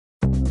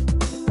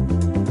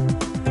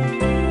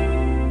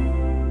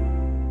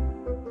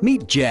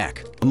Meet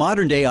Jack, a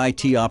modern-day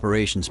IT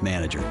operations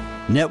manager.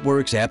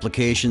 Networks,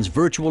 applications,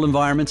 virtual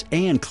environments,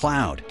 and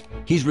cloud.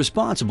 He's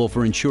responsible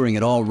for ensuring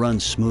it all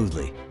runs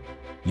smoothly.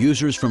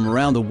 Users from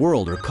around the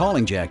world are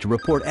calling Jack to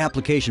report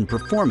application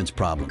performance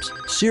problems,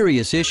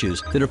 serious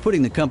issues that are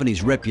putting the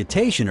company's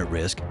reputation at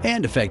risk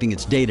and affecting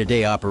its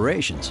day-to-day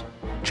operations.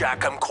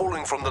 Jack, I'm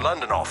calling from the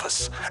London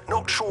office.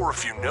 Not sure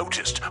if you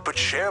noticed, but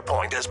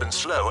SharePoint has been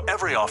slow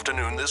every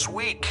afternoon this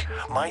week.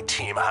 My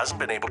team hasn't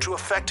been able to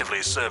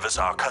effectively service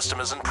our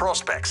customers and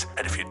prospects,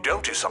 and if you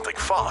don't do something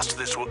fast,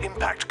 this will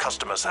impact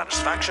customer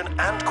satisfaction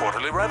and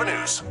quarterly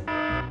revenues.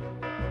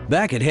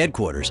 Back at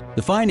headquarters,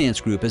 the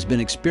finance group has been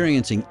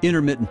experiencing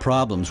intermittent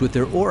problems with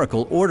their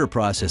Oracle order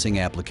processing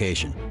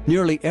application.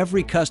 Nearly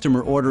every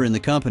customer order in the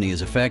company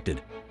is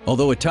affected.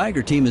 Although a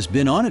Tiger team has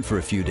been on it for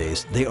a few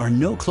days, they are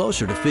no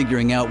closer to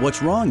figuring out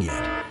what's wrong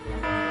yet.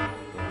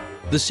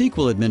 The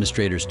SQL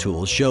Administrator's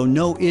tools show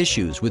no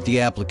issues with the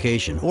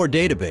application or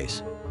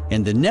database,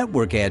 and the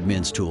Network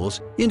Admin's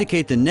tools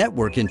indicate the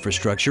network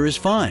infrastructure is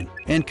fine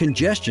and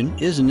congestion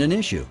isn't an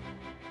issue.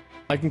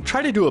 I can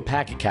try to do a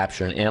packet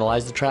capture and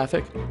analyze the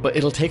traffic, but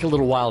it'll take a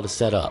little while to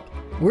set up.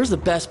 Where's the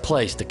best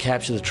place to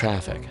capture the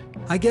traffic?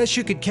 I guess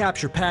you could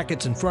capture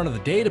packets in front of the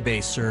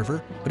database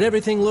server, but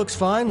everything looks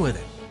fine with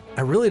it.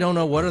 I really don't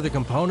know what other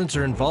components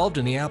are involved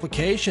in the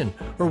application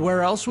or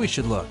where else we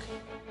should look.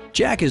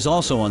 Jack is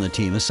also on the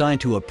team assigned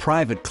to a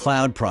private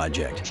cloud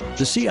project.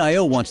 The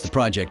CIO wants the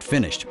project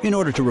finished in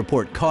order to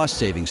report cost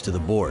savings to the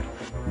board.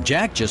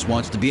 Jack just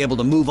wants to be able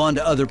to move on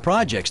to other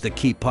projects that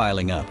keep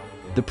piling up.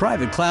 The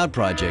private cloud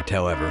project,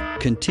 however,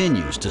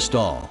 continues to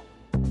stall.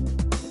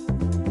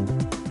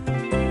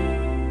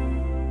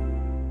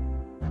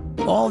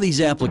 All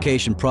these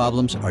application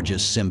problems are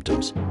just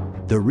symptoms.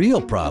 The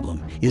real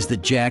problem is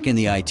that Jack and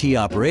the IT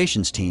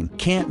operations team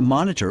can't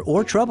monitor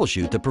or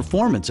troubleshoot the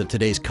performance of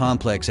today's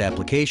complex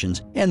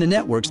applications and the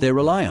networks they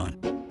rely on.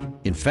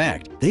 In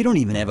fact, they don't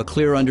even have a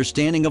clear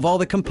understanding of all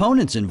the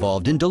components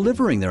involved in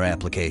delivering their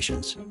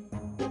applications.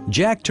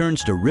 Jack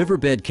turns to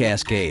Riverbed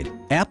Cascade,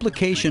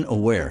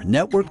 application-aware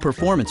network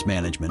performance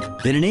management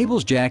that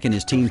enables Jack and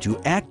his team to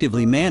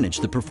actively manage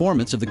the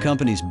performance of the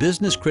company's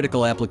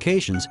business-critical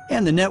applications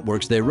and the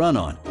networks they run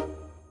on.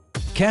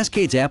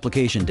 Cascade's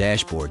application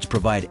dashboards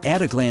provide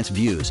at-a-glance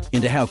views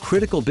into how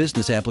critical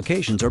business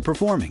applications are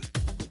performing.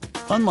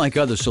 Unlike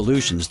other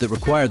solutions that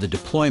require the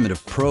deployment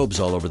of probes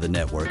all over the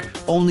network,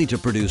 only to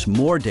produce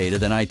more data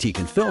than IT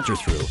can filter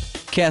through,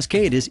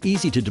 Cascade is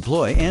easy to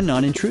deploy and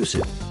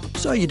non-intrusive,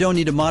 so you don't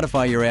need to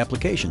modify your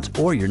applications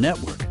or your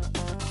network.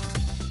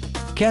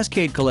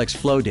 Cascade collects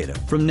flow data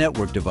from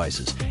network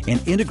devices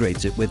and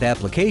integrates it with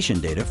application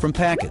data from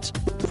packets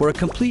for a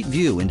complete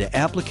view into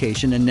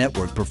application and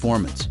network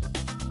performance.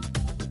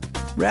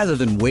 Rather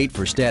than wait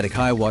for static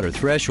high-water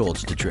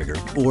thresholds to trigger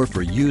or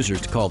for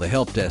users to call the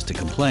help desk to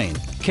complain,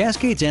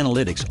 Cascade's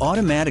analytics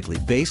automatically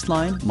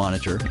baseline,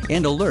 monitor,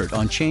 and alert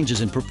on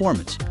changes in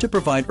performance to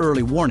provide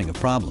early warning of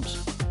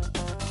problems.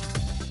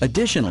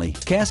 Additionally,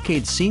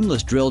 Cascade's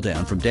seamless drill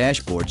down from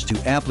dashboards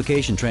to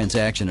application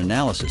transaction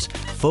analysis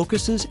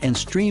focuses and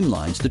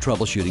streamlines the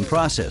troubleshooting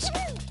process,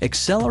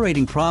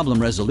 accelerating problem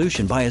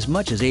resolution by as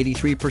much as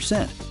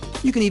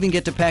 83%. You can even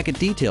get to packet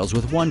details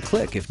with one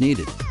click if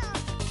needed.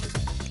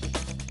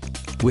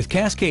 With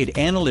Cascade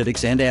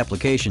analytics and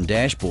application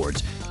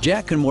dashboards,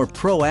 Jack can more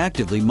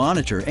proactively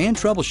monitor and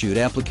troubleshoot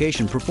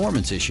application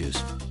performance issues.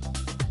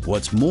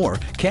 What's more,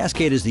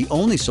 Cascade is the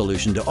only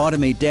solution to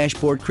automate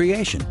dashboard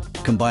creation,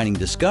 combining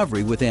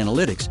discovery with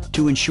analytics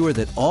to ensure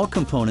that all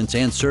components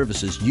and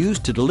services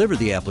used to deliver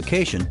the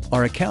application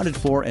are accounted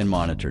for and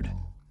monitored.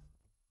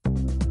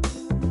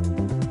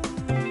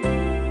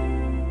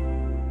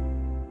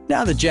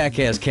 Now that Jack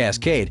has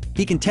Cascade,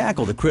 he can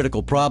tackle the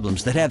critical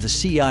problems that have the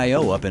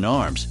CIO up in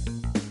arms.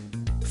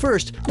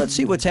 First, let's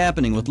see what's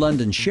happening with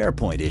London's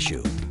SharePoint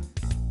issue.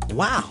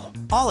 Wow,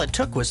 all it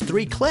took was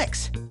 3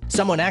 clicks.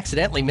 Someone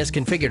accidentally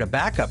misconfigured a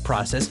backup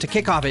process to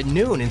kick off at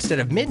noon instead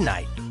of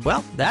midnight.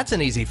 Well, that's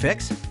an easy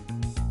fix.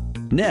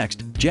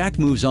 Next, Jack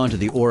moves on to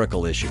the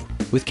Oracle issue.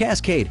 With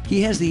Cascade, he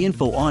has the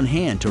info on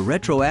hand to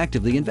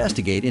retroactively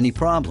investigate any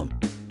problem.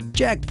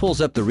 Jack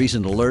pulls up the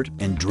recent alert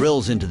and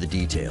drills into the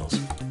details.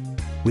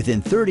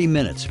 Within 30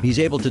 minutes, he's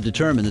able to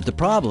determine that the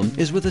problem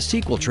is with a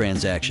SQL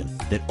transaction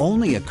that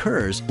only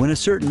occurs when a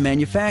certain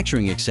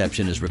manufacturing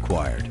exception is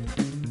required.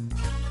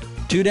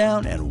 2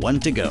 down and 1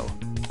 to go.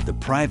 The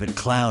private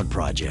cloud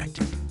project.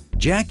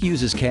 Jack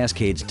uses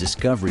Cascade's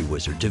Discovery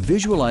Wizard to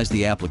visualize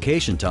the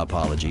application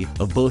topology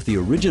of both the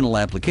original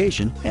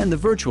application and the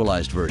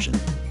virtualized version.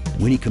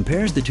 When he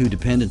compares the 2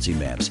 dependency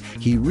maps,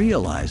 he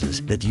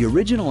realizes that the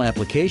original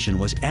application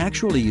was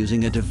actually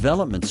using a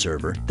development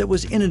server that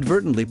was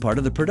inadvertently part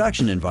of the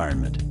production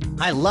environment.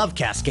 I love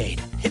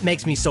Cascade. It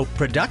makes me so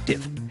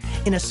productive.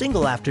 In a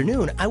single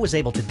afternoon, I was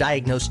able to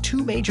diagnose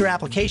 2 major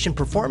application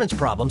performance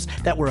problems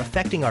that were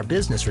affecting our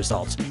business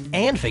results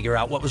and figure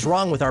out what was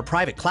wrong with our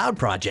private cloud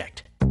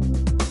project.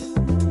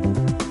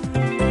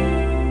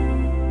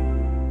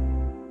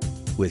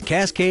 With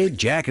Cascade,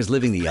 Jack is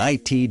living the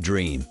IT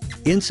dream.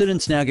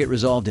 Incidents now get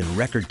resolved in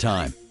record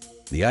time.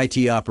 The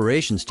IT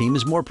operations team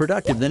is more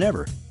productive than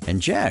ever,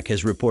 and Jack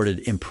has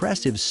reported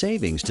impressive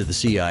savings to the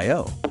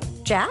CIO.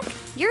 Jack,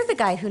 you're the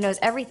guy who knows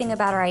everything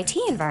about our IT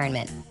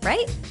environment,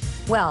 right?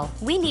 Well,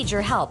 we need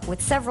your help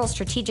with several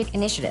strategic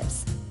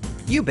initiatives.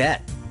 You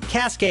bet.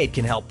 Cascade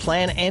can help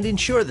plan and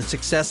ensure the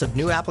success of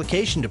new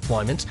application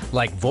deployments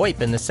like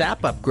VoIP and the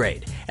SAP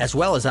upgrade, as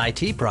well as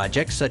IT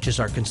projects such as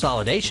our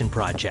consolidation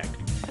project.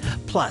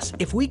 Plus,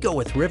 if we go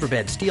with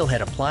Riverbed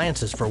Steelhead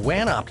appliances for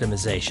WAN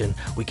optimization,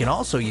 we can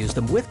also use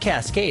them with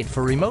Cascade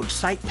for remote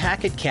site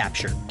packet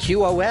capture,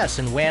 QoS,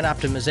 and WAN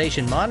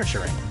optimization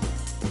monitoring.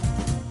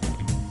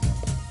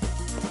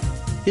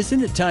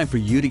 Isn't it time for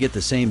you to get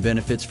the same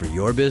benefits for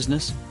your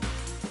business?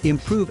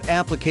 Improve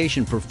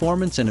application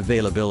performance and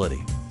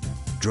availability.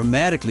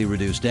 Dramatically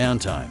reduce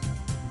downtime.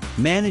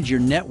 Manage your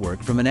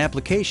network from an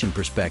application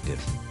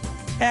perspective.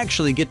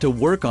 Actually get to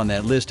work on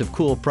that list of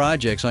cool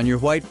projects on your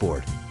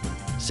whiteboard.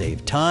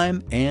 Save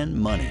time and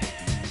money.